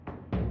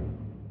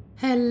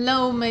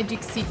Hello,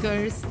 Magic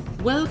Seekers!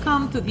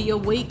 Welcome to the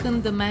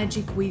Awaken the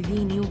Magic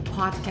Within You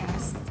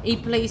podcast, a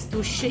place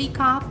to shake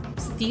up,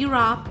 stir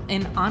up,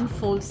 and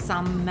unfold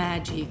some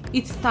magic.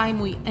 It's time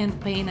we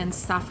end pain and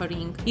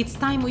suffering. It's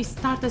time we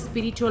start a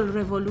spiritual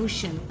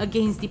revolution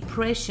against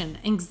depression,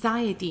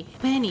 anxiety,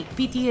 panic,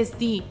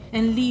 PTSD,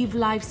 and live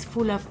lives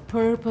full of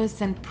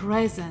purpose and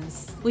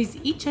presence. With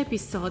each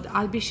episode,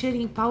 I'll be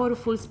sharing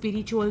powerful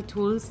spiritual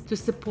tools to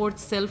support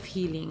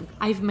self-healing.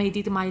 I've made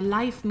it my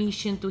life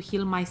mission to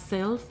heal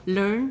myself,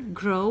 learn,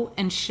 grow,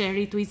 and share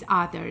it with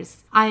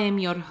others. I am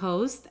your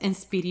host and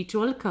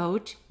spiritual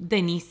coach,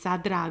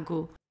 Denisa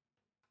Dragu.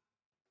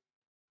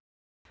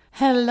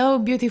 Hello,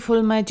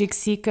 beautiful magic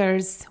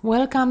seekers.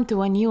 Welcome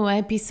to a new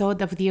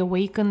episode of the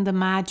Awaken the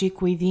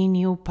Magic Within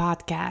You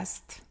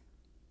podcast.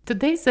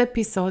 Today's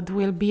episode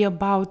will be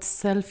about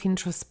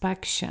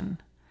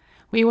self-introspection.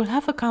 We will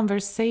have a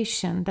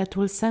conversation that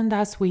will send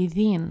us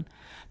within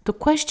to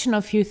question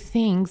a few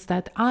things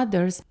that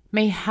others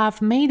may have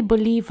made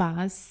believe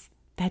us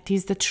that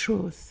is the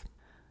truth.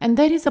 And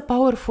there is a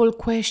powerful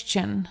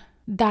question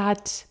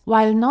that,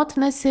 while not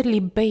necessarily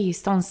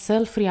based on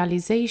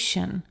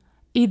self-realization,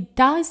 it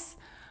does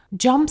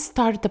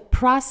jumpstart the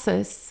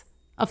process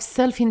of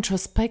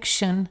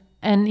self-introspection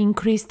and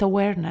increased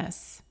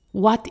awareness.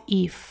 What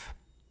if?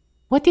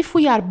 What if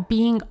we are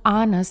being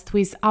honest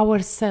with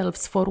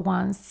ourselves for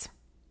once?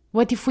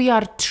 What if we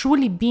are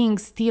truly being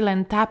still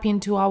and tap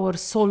into our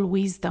soul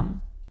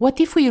wisdom?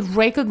 What if we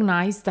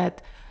recognize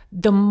that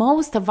the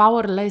most of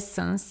our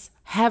lessons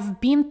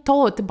have been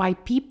taught by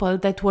people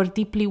that were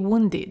deeply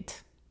wounded?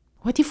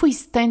 What if we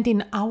stand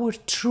in our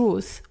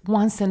truth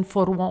once and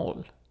for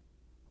all?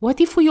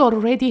 What if we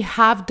already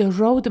have the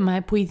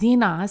roadmap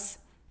within us,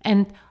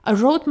 and a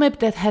roadmap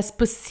that has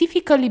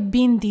specifically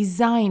been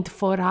designed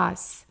for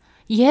us,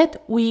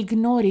 yet we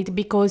ignore it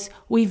because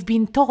we've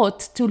been taught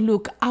to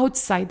look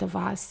outside of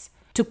us,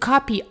 to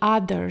copy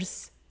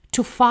others,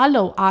 to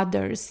follow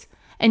others,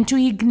 and to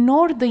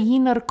ignore the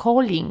inner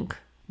calling,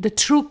 the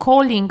true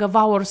calling of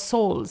our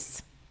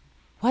souls?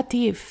 What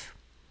if?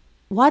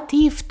 What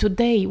if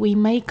today we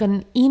make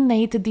an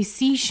innate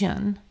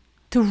decision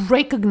to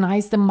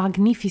recognize the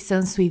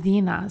magnificence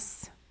within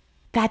us?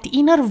 That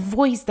inner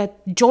voice that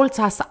jolts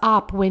us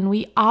up when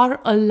we are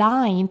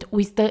aligned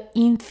with the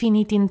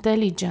infinite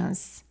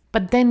intelligence.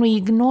 But then we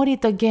ignore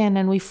it again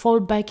and we fall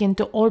back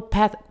into old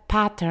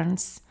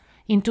patterns,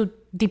 into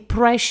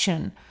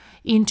depression,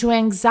 into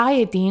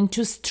anxiety,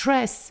 into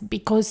stress,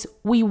 because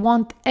we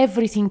want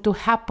everything to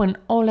happen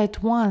all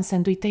at once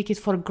and we take it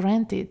for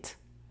granted.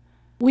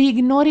 We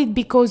ignore it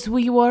because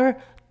we were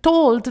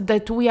told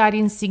that we are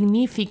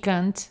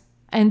insignificant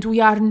and we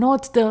are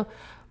not the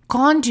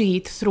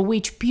conduit through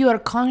which pure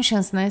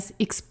consciousness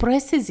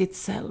expresses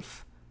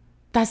itself.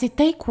 Does it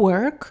take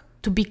work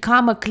to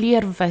become a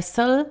clear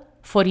vessel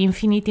for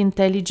infinite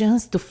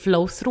intelligence to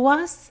flow through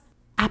us?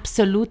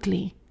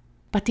 Absolutely.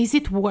 But is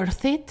it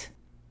worth it?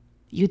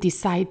 You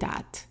decide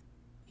that.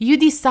 You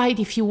decide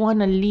if you want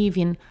to live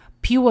in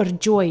pure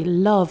joy,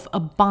 love,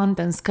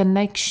 abundance,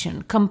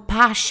 connection,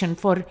 compassion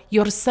for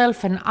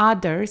yourself and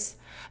others,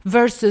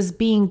 versus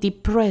being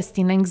depressed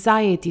in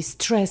anxiety,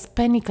 stress,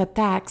 panic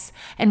attacks,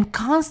 and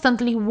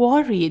constantly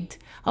worried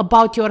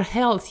about your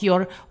health,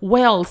 your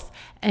wealth,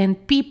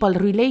 and people,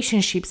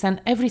 relationships,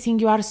 and everything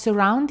you are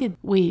surrounded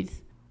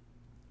with.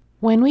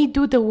 When we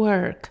do the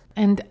work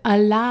and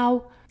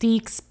allow the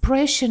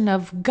expression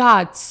of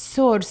God,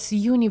 source,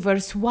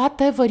 universe,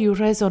 whatever you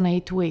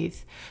resonate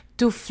with,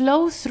 to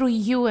flow through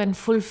you and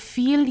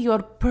fulfill your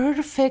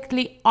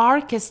perfectly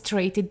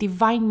orchestrated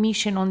divine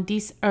mission on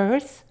this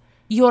earth,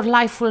 your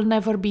life will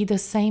never be the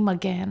same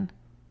again.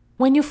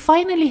 When you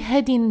finally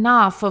had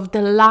enough of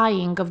the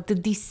lying, of the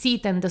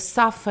deceit and the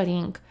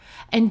suffering,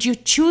 and you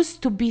choose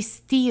to be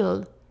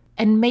still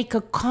and make a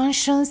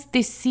conscious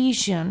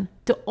decision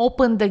to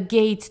open the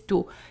gate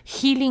to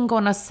healing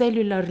on a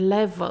cellular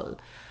level,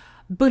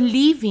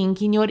 believing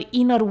in your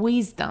inner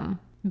wisdom,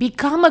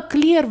 become a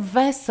clear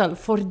vessel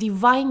for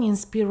divine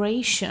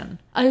inspiration,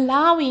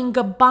 allowing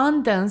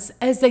abundance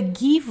as a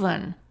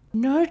given,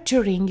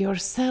 nurturing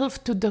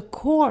yourself to the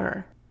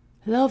core,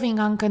 loving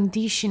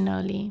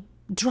unconditionally,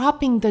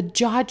 dropping the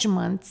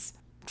judgments,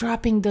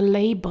 dropping the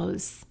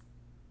labels.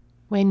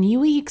 When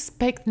you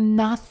expect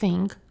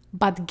nothing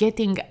but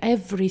getting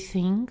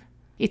everything,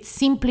 it's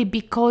simply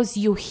because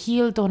you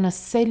healed on a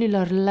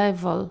cellular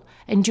level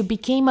and you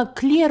became a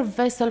clear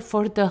vessel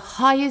for the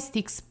highest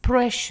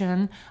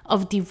expression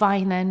of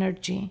divine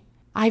energy.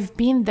 I've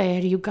been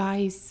there, you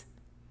guys.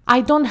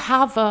 I don't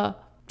have a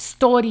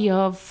story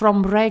of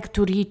from rag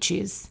to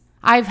riches.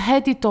 I've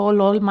had it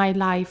all my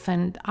life,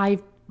 and I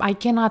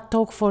cannot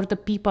talk for the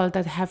people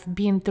that have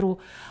been through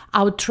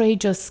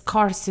outrageous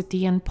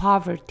scarcity and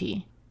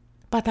poverty.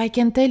 But I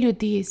can tell you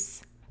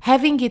this,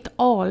 having it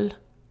all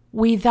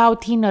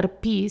without inner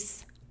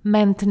peace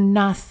meant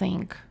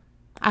nothing.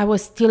 I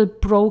was still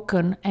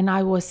broken and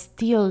I was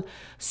still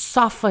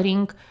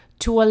suffering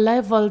to a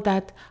level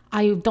that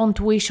I don't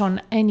wish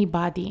on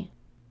anybody.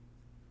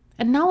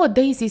 And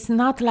nowadays it's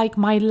not like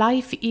my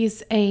life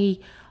is a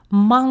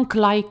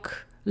monk-like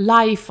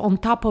life on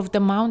top of the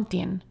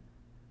mountain.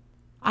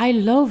 I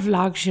love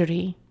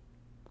luxury,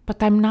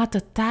 but I'm not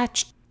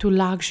attached to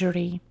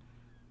luxury.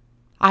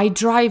 I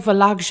drive a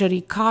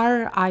luxury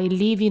car, I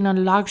live in a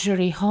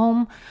luxury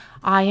home,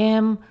 I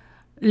am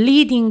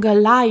leading a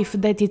life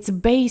that is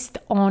based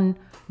on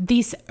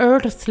this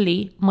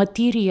earthly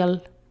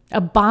material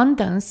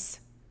abundance,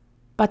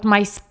 but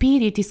my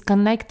spirit is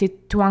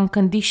connected to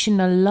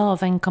unconditional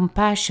love and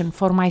compassion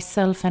for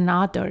myself and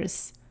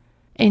others.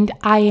 And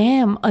I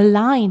am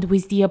aligned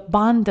with the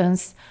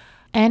abundance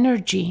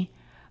energy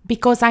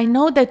because I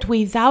know that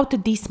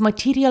without this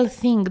material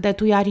thing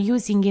that we are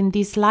using in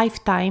this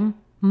lifetime,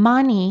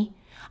 money,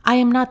 I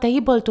am not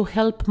able to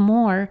help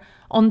more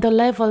on the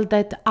level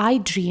that I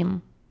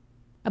dream.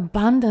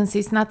 Abundance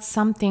is not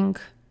something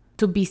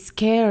to be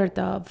scared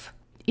of.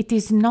 It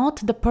is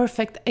not the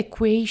perfect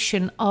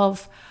equation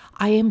of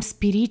I am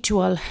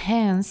spiritual,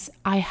 hence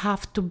I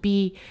have to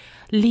be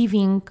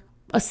living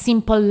a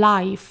simple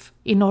life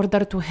in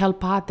order to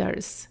help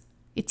others.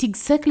 It's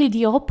exactly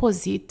the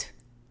opposite.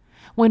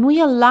 When we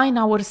align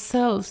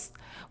ourselves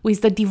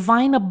with the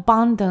divine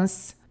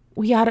abundance,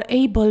 we are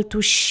able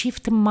to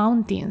shift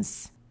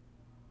mountains.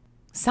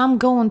 Some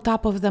go on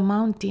top of the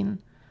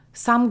mountain,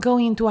 some go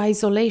into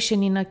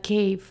isolation in a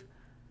cave,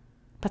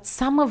 but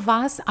some of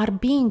us are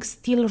being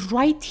still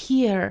right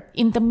here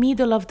in the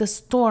middle of the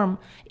storm,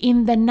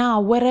 in the now,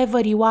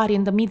 wherever you are,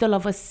 in the middle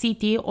of a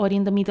city or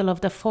in the middle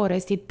of the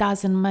forest, it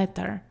doesn't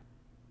matter.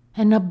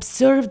 And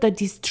observe the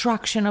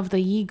destruction of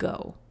the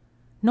ego.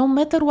 No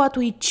matter what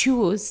we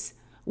choose,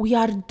 we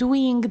are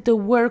doing the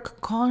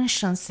work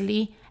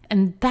consciously,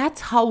 and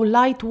that's how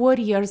light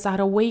warriors are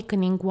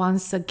awakening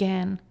once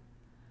again.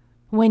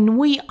 When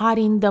we are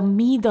in the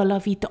middle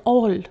of it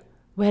all,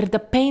 where the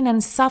pain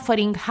and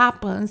suffering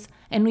happens,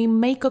 and we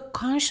make a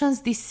conscious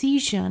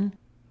decision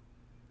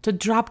to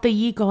drop the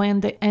ego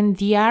and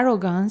the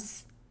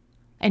arrogance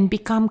and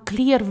become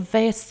clear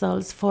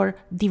vessels for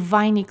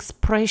divine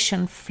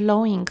expression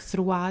flowing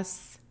through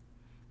us.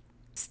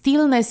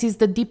 Stillness is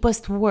the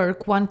deepest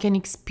work one can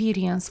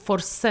experience for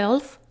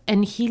self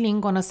and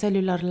healing on a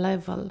cellular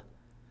level.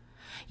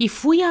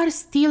 If we are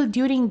still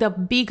during the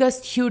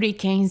biggest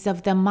hurricanes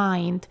of the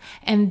mind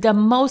and the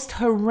most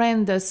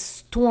horrendous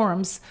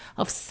storms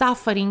of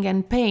suffering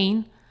and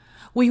pain,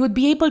 we would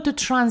be able to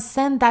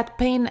transcend that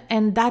pain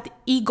and that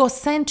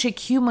egocentric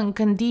human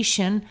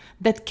condition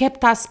that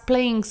kept us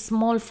playing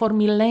small for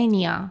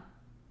millennia.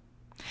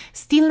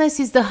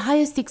 Stillness is the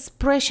highest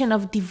expression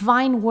of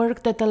divine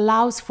work that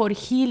allows for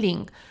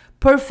healing,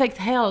 perfect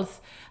health,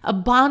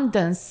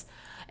 abundance,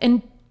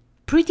 and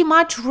pretty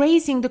much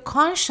raising the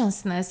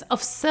consciousness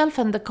of self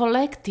and the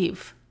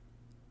collective.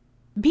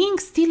 Being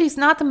still is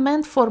not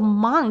meant for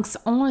monks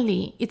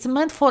only, it's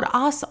meant for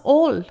us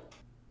all.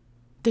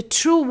 The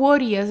true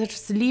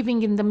warriors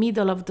living in the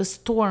middle of the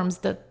storms,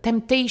 the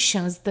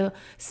temptations, the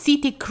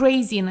city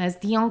craziness,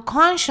 the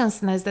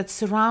unconsciousness that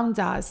surrounds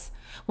us,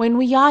 when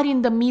we are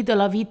in the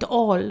middle of it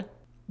all,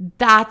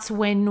 that's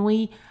when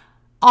we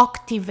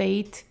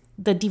activate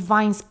the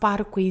divine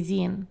spark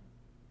within.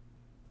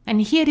 And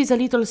here is a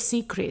little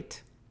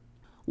secret.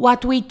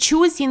 What we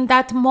choose in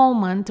that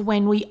moment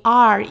when we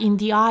are in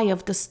the eye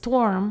of the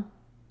storm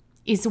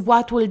is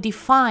what will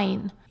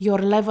define your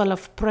level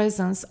of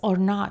presence or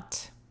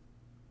not.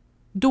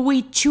 Do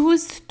we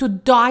choose to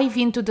dive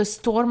into the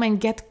storm and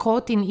get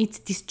caught in its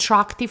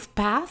destructive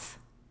path?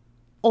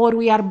 Or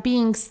we are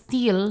being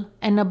still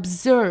and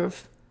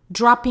observe,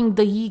 dropping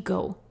the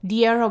ego,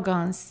 the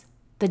arrogance,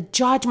 the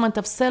judgment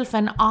of self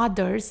and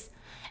others,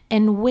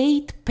 and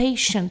wait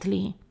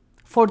patiently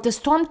for the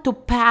storm to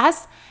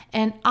pass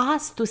and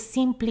us to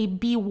simply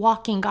be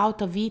walking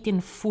out of it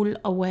in full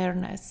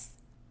awareness.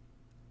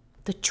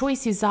 The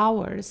choice is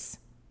ours.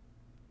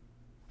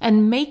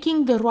 And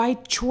making the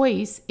right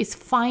choice is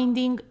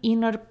finding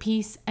inner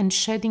peace and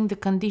shedding the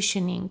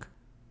conditioning,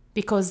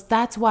 because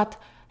that's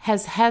what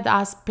has had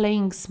us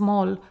playing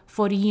small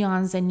for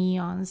eons and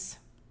eons.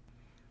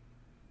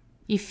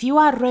 If you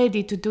are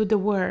ready to do the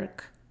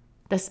work,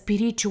 the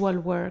spiritual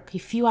work,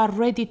 if you are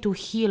ready to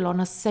heal on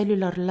a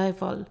cellular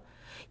level,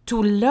 to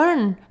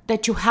learn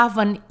that you have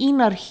an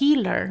inner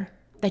healer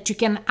that you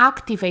can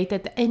activate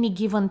at any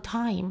given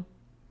time,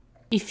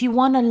 if you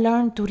want to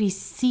learn to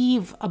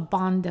receive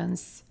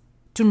abundance,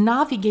 to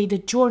navigate the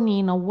journey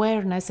in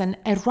awareness and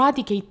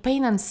eradicate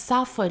pain and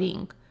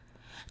suffering,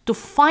 to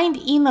find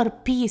inner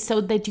peace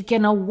so that you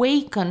can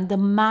awaken the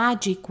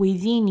magic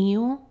within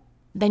you,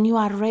 then you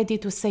are ready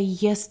to say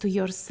yes to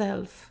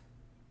yourself.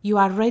 You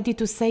are ready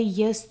to say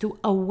yes to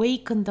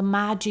Awaken the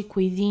Magic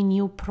Within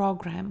You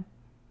program.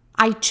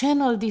 I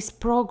channeled this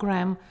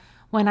program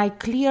when I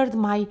cleared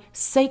my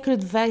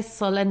sacred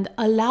vessel and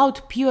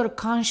allowed pure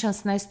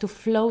consciousness to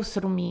flow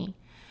through me.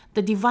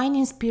 The divine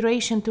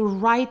inspiration to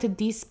write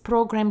this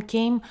program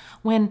came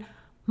when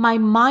my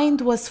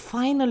mind was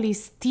finally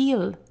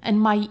still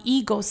and my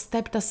ego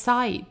stepped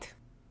aside.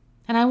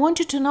 And I want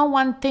you to know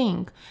one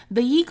thing.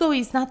 The ego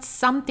is not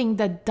something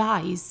that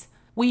dies.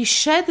 We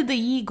shed the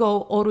ego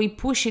or we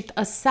push it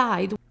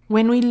aside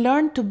when we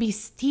learn to be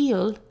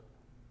still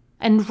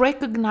and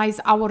recognize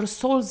our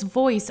soul's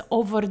voice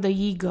over the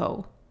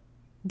ego.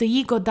 The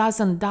ego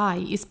doesn't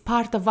die, it's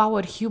part of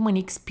our human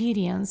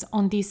experience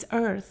on this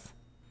earth.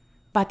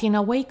 But in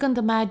Awaken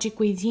the Magic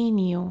Within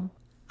You,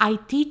 I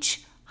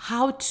teach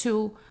how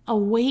to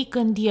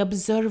awaken the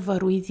observer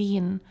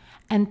within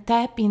and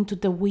tap into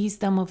the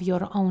wisdom of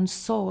your own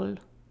soul.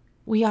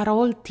 We are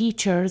all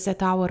teachers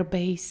at our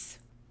base.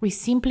 We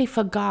simply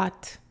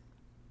forgot,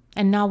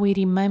 and now we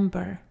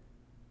remember.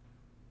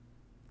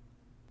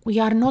 We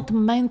are not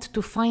meant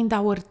to find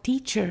our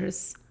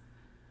teachers.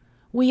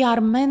 We are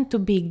meant to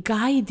be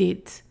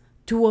guided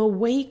to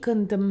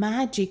awaken the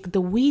magic,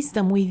 the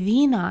wisdom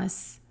within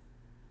us,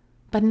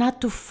 but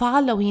not to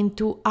follow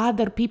into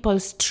other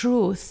people's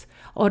truth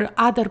or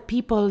other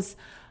people's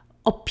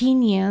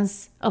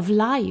opinions of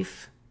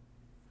life.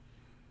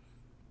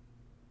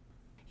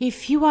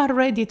 If you are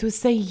ready to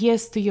say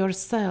yes to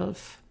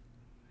yourself,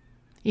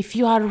 if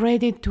you are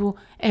ready to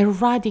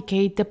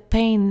eradicate the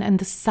pain and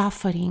the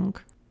suffering,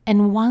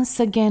 and once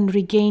again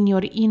regain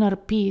your inner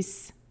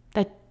peace,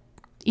 that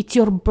it's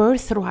your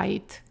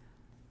birthright,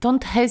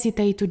 don't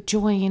hesitate to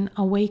join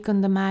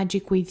Awaken the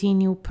Magic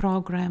Within You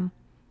program.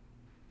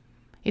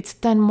 It's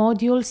 10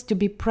 modules to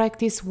be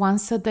practiced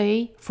once a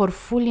day for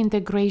full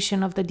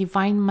integration of the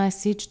divine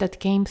message that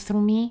came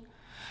through me.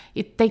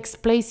 It takes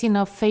place in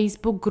a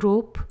Facebook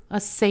group, a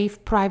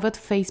safe private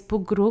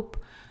Facebook group,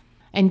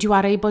 and you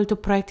are able to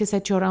practice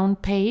at your own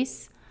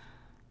pace.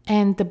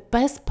 And the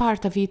best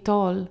part of it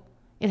all,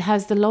 it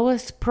has the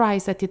lowest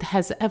price that it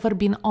has ever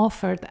been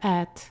offered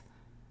at.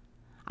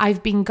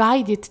 I've been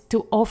guided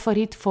to offer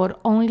it for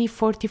only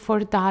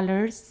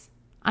 $44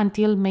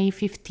 until May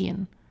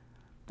 15,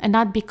 and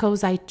not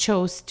because I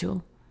chose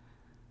to.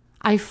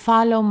 I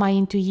follow my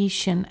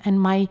intuition and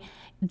my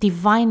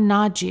divine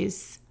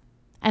nudges,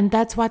 and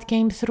that's what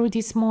came through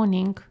this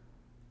morning.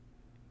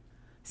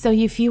 So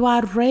if you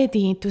are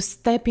ready to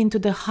step into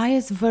the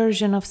highest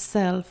version of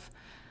self,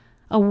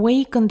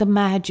 awaken the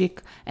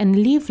magic,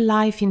 and live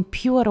life in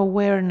pure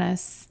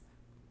awareness,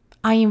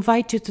 I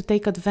invite you to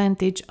take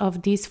advantage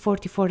of this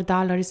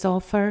 $44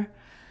 offer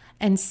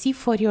and see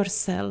for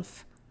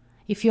yourself.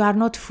 If you are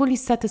not fully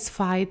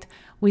satisfied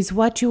with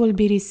what you will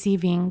be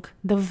receiving,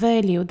 the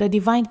value, the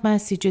divine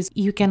messages,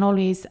 you can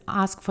always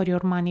ask for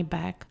your money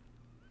back.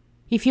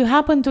 If you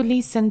happen to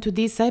listen to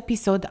this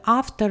episode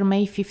after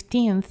May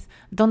 15th,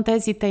 don't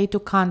hesitate to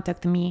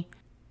contact me.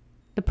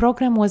 The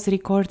program was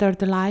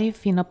recorded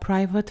live in a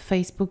private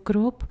Facebook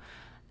group,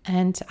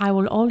 and I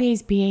will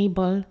always be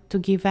able to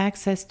give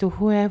access to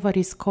whoever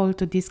is called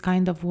to this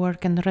kind of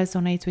work and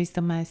resonates with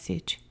the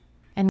message.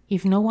 And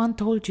if no one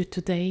told you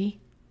today,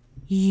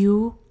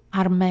 you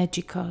are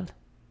magical.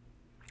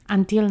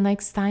 Until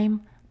next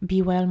time,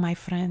 be well, my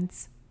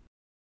friends.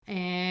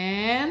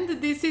 And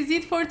this is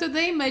it for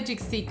today, Magic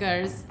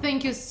Seekers.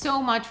 Thank you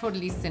so much for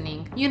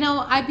listening.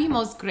 I'd be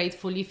most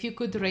grateful if you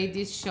could rate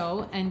this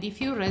show, and if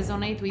you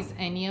resonate with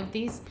any of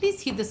these,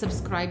 please hit the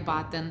subscribe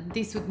button.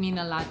 This would mean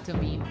a lot to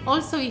me.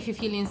 Also, if you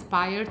feel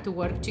inspired to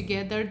work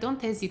together,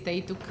 don't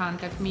hesitate to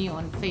contact me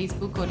on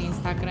Facebook or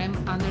Instagram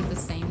under the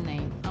same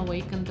name,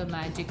 Awaken the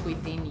Magic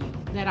Within You.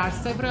 There are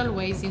several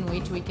ways in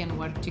which we can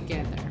work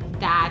together.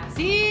 That's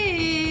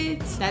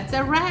it! That's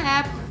a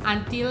wrap!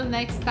 Until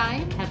next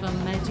time, have a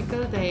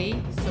magical day.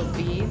 So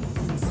be it,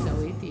 and so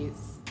it